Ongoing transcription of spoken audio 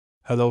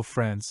Hello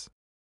friends.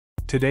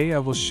 Today I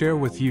will share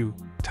with you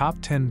top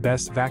 10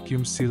 best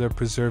vacuum sealer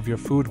preserve your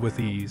food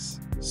with ease.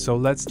 So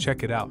let's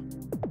check it out.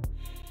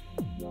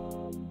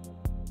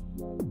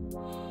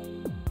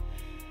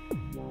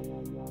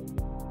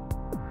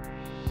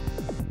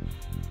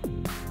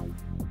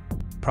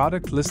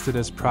 Product listed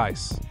as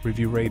price,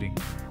 review rating.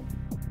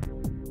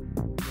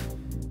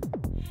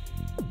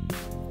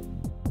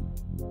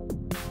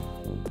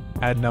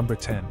 Ad number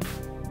 10.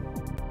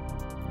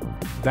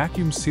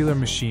 Vacuum sealer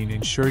machine.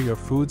 Ensure your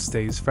food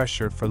stays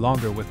fresher for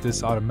longer with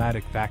this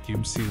automatic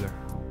vacuum sealer.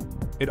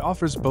 It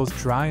offers both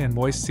dry and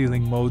moist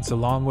sealing modes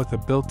along with a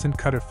built-in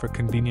cutter for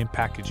convenient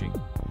packaging.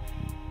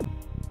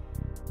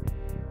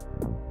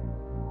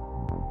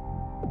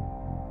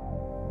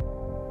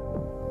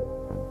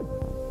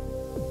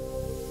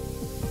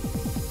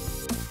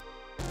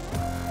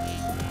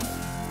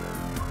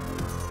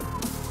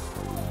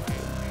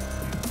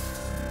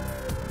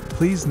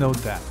 Please note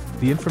that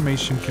the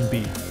information can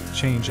be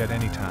changed at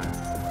any time.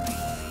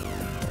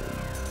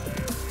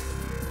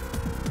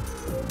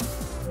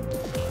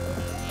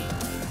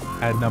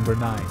 Ad number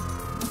 9.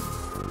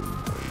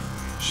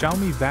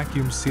 Xiaomi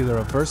vacuum sealer.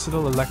 A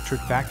versatile electric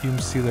vacuum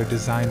sealer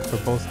designed for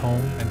both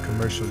home and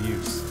commercial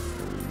use.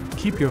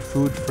 Keep your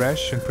food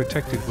fresh and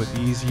protected with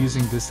ease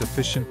using this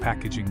efficient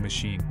packaging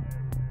machine.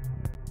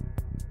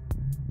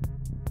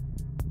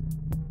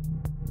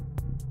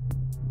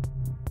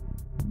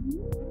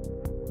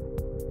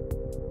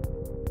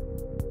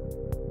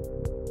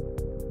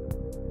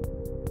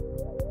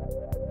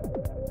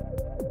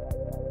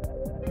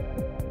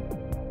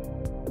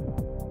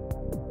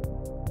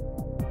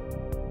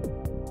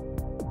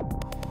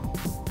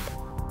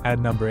 Ad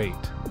number 8.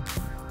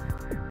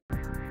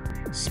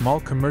 Small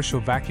commercial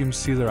vacuum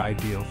sealer.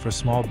 Ideal for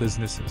small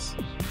businesses.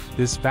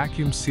 This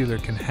vacuum sealer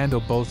can handle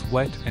both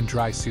wet and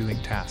dry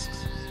sealing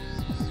tasks.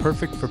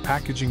 Perfect for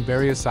packaging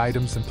various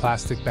items in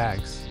plastic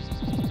bags.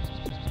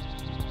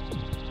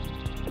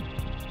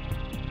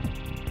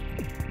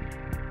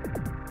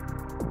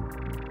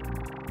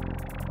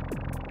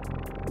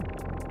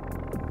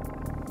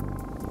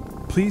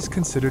 Please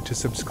consider to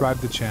subscribe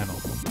the channel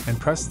and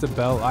press the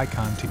bell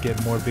icon to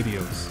get more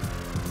videos.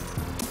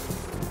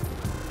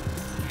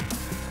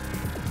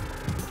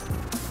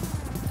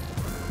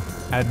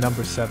 Ad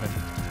number 7.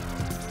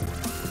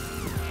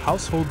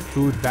 Household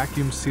food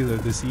vacuum sealer.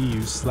 This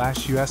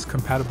EU/US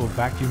compatible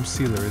vacuum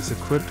sealer is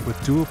equipped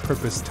with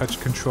dual-purpose touch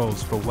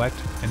controls for wet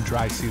and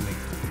dry sealing.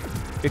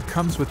 It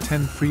comes with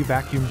 10 free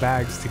vacuum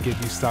bags to get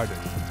you started.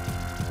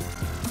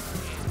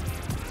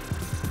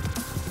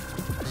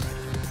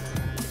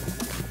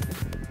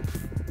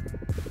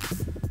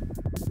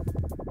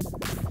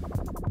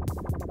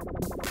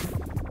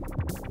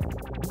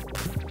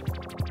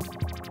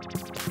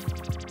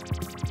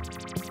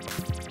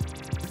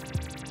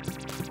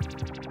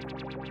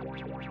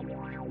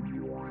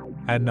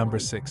 Ad number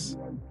 6.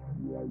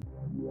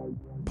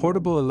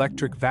 Portable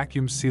electric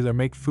vacuum sealer.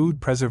 Make food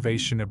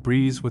preservation a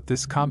breeze with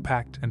this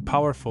compact and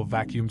powerful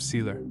vacuum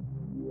sealer.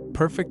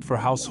 Perfect for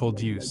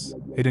household use,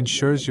 it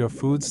ensures your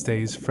food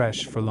stays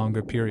fresh for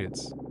longer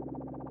periods.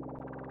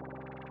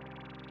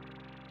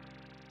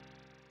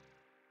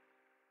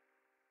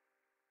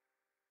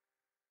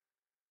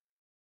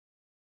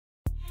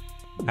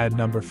 Ad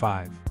number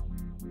 5.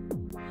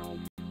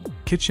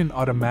 Kitchen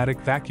automatic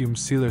vacuum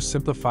sealer.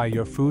 Simplify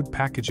your food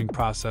packaging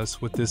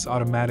process with this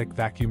automatic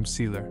vacuum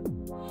sealer.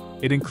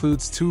 It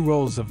includes 2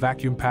 rolls of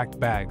vacuum-packed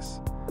bags,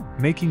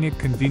 making it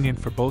convenient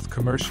for both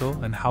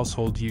commercial and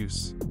household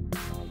use.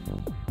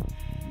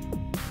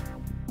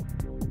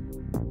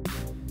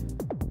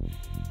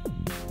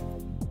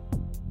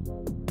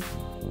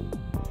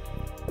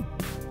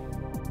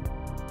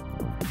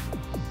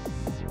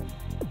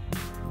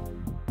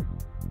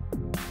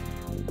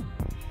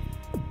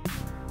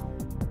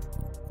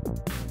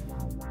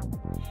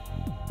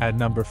 Ad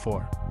number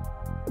 4.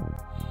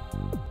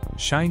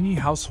 ShineYe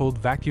household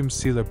vacuum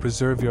sealer.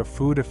 Preserve your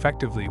food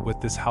effectively with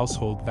this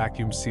household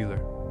vacuum sealer.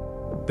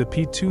 The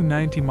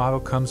P290 model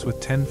comes with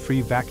 10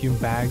 free vacuum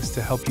bags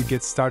to help you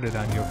get started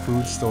on your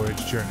food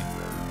storage journey.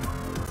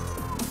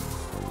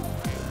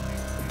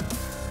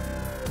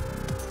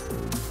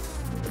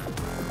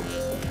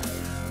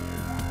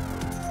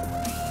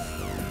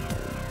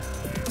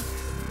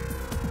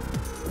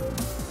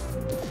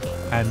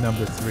 Ad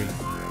number 3.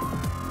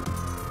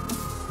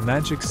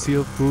 Magic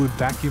Seal food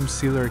vacuum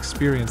sealer.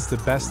 Experience the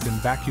best in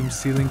vacuum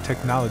sealing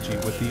technology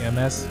with the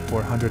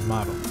MS400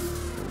 model.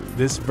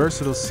 This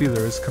versatile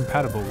sealer is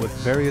compatible with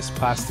various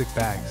plastic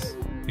bags,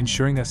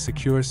 ensuring a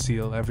secure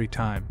seal every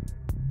time.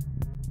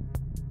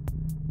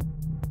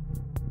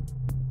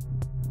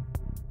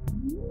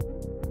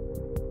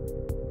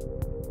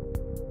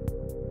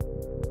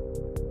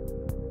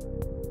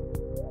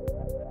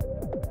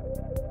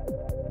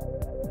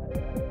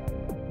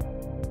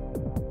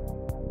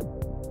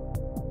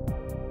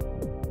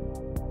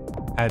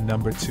 Ad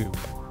number 2.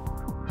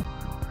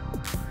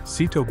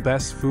 SEATAO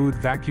Best Food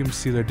Vacuum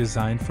Sealer.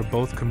 Designed for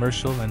both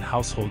commercial and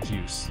household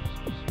use.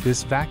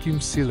 This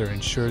vacuum sealer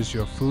ensures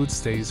your food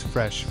stays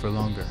fresh for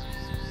longer.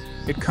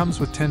 It comes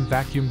with 10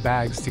 vacuum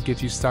bags to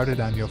get you started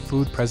on your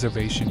food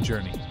preservation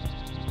journey.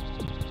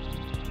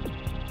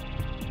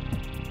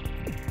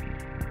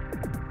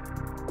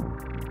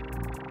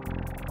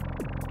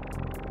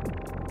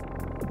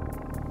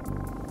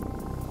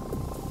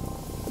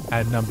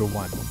 At number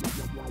 1.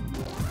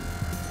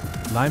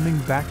 LAIMENG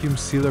Vacuum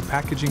Sealer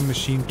Packaging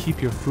Machine.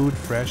 Keep your food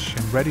fresh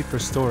and ready for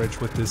storage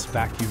with this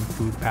vacuum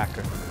food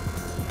packer.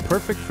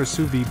 Perfect for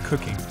sous vide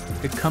cooking,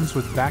 it comes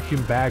with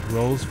vacuum bag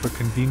rolls for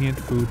convenient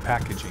food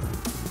packaging.